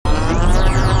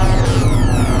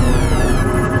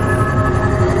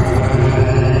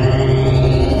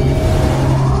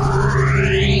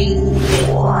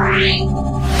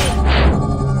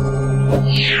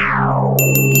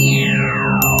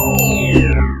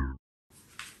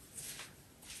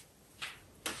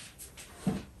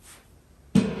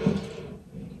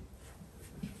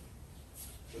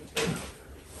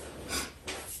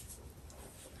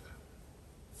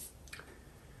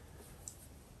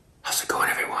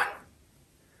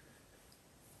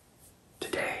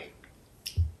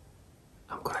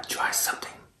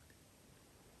something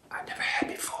I never had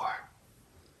before.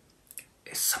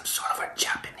 It's some sort of a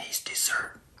Japanese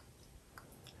dessert.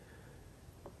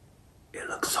 It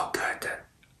looks so good that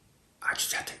I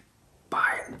just have to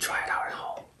buy it and try it out at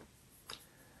home.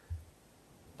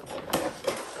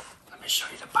 Let me show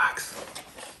you the box.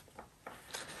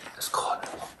 It's called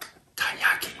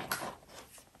TAIYAKI.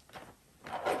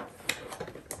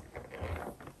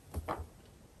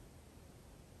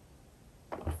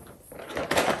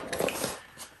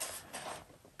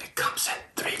 It comes in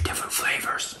 3 different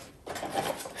flavors.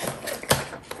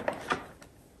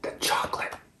 The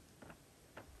chocolate.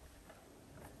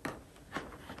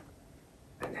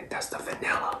 And then that's the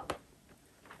vanilla.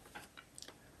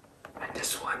 And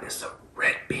this one is the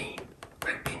red bean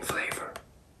flavor.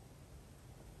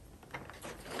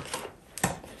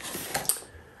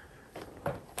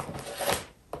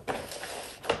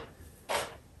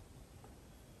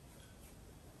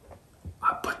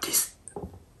 I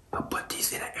put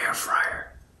these in an air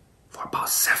fryer for about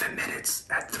 7 minutes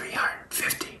at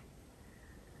 350.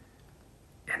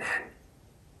 And then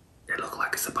it looked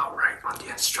like it's about right on the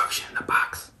instruction in the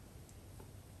box.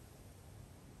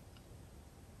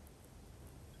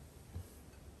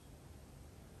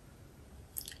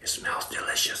 It smells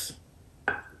delicious.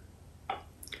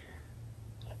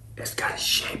 It's got a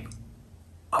shape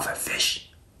of a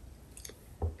fish.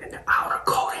 And the outer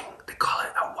coating, they call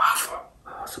it a waffle.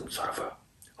 Some sort of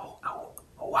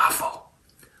a waffle.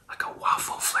 Like a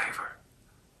waffle flavor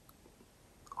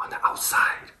on the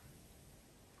outside.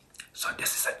 So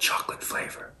this is a chocolate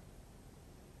flavor.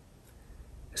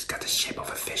 It's got the shape of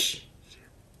a fish.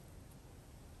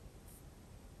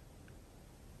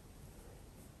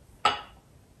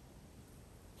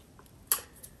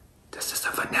 This is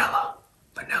the vanilla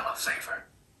flavor.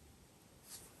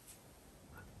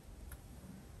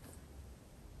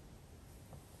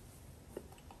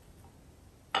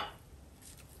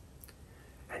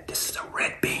 And this is the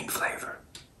red bean flavor.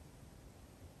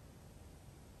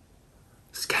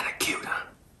 It's kind of cute, huh?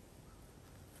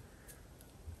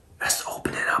 Let's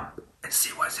open it up and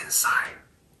see what's inside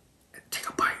and take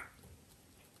a bite.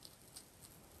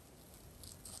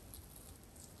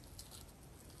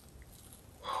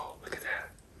 Whoa, look at that.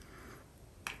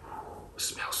 Ooh, it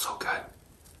smells so good.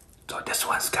 So this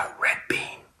one's got red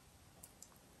bean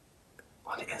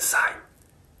on the inside.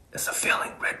 It's a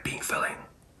filling, red bean filling.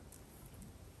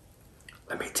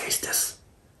 Let me taste this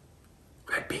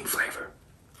red bean flavor.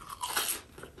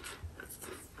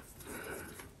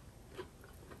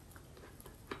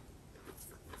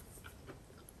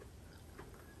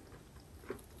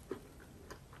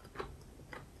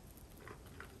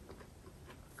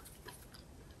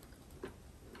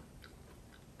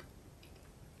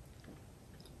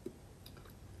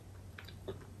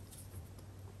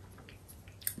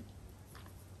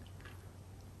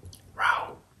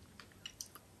 Wow.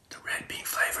 The red bean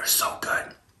flavor is so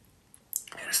good.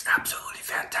 It is absolutely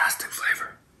fantastic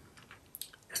flavor.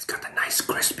 It's got a nice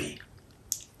crispy,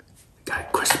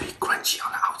 crunchy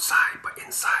on the outside, but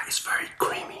inside it's very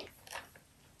creamy.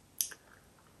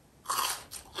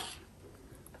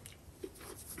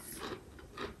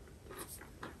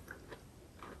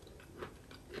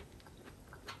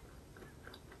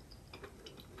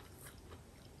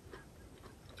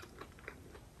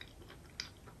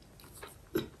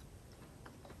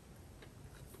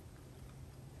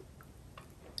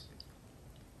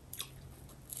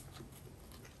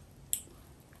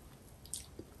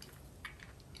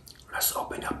 Let's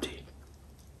open up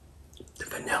the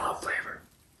vanilla flavor.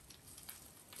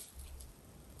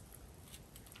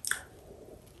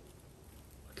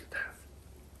 Look at that.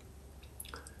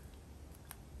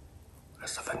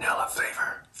 That's the vanilla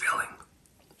flavor filling.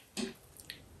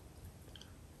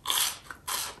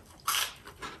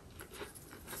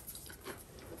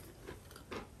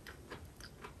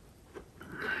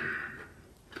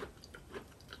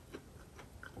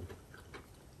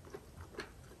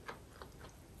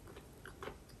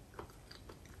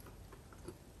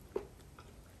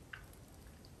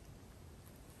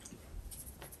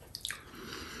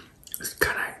 It's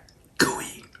kind of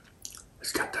gooey.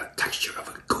 It's got the texture of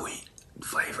a gooey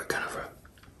flavor, kind of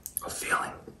a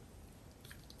feeling.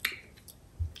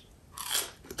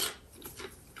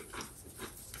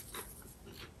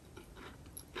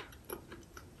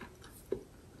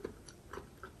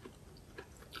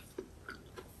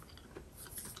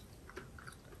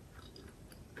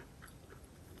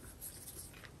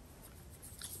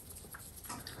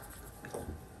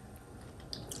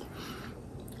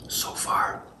 So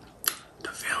far, the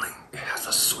feeling, it has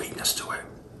a sweetness to it.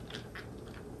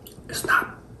 It's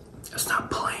not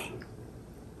plain.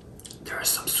 There is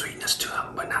some sweetness to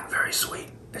them, but not very sweet.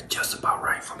 It's just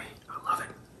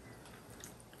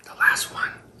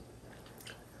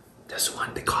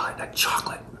like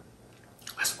chocolate.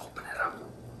 Let's open it up.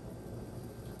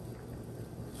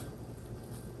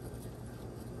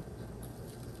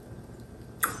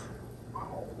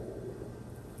 Wow.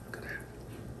 Look at that.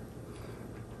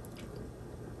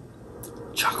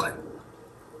 Chocolate.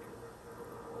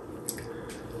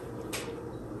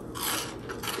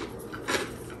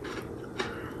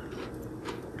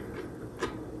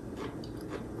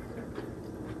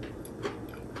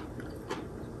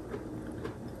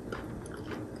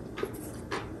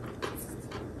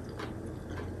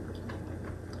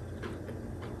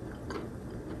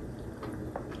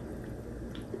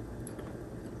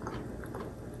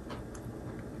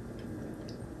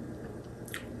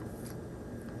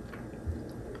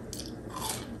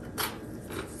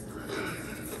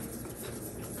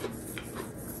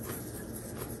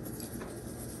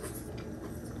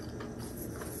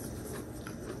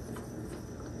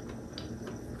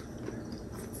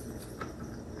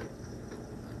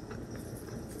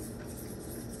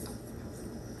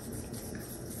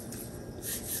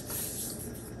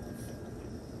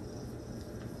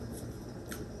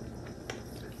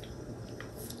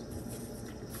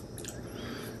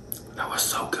 That was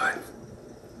so good.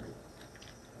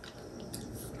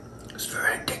 It's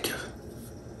very addictive.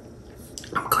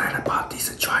 I'm glad I bought these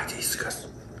and tried these because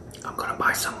I'm gonna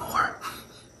buy some more.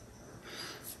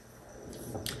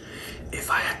 If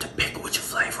I had to pick which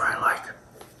flavor I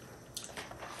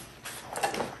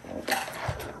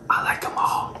like them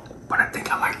all, but I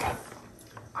think I like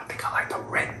the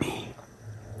red bean.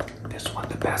 This one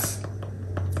the best.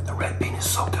 The red bean is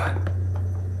so good.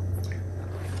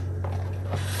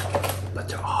 But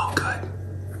they're all good.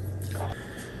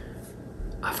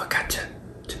 I forgot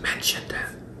to mention that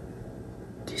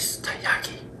this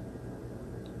taiyaki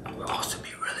will also be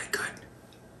really good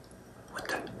with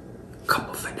the cup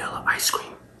of vanilla ice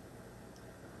cream.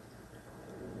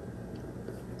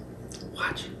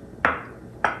 Watch.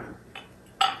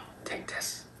 Take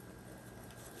this.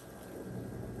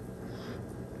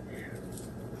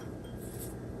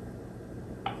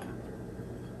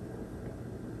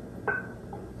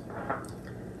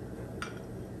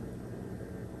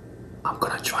 I'm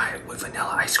gonna try it with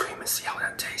vanilla ice cream and see how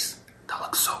that tastes. That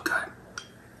looks so good.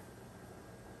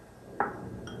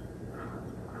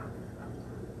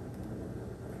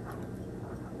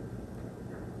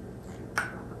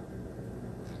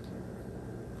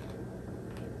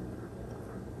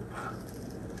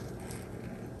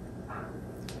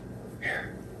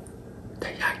 Here,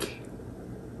 taiyaki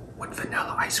with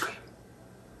vanilla ice cream.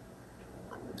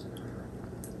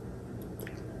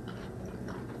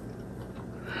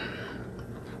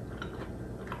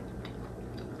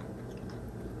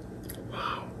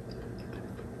 Wow.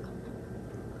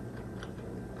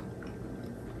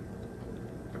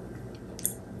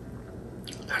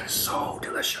 That is so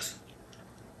delicious.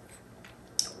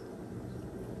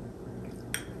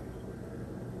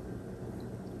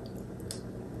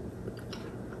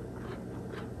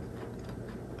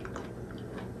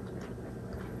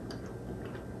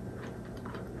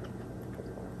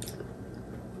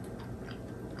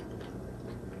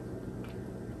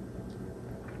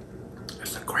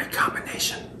 It's a great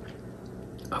combination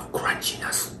of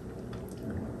crunchiness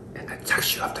and the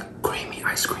texture of the creamy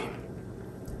ice cream.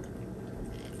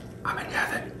 I'm in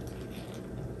heaven.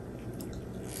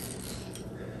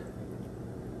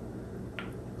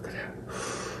 Look at that.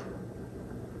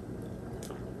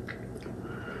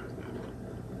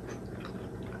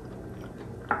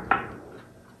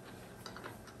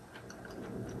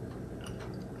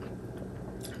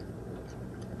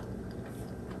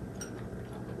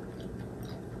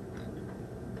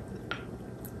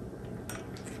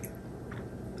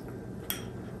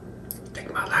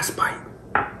 Take my last bite.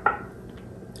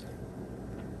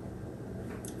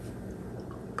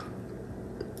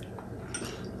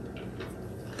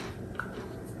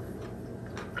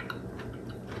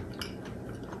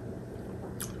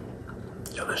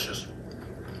 Delicious.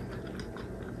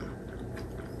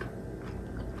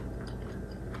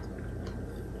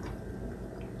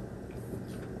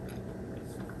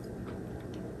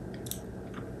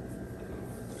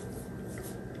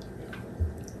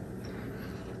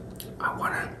 I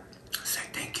want to say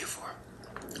thank you for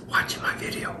watching my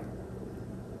video.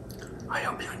 I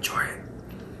hope you enjoy it.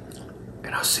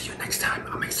 And I'll see you next time.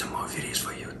 I'll make some more videos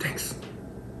for you. Thanks.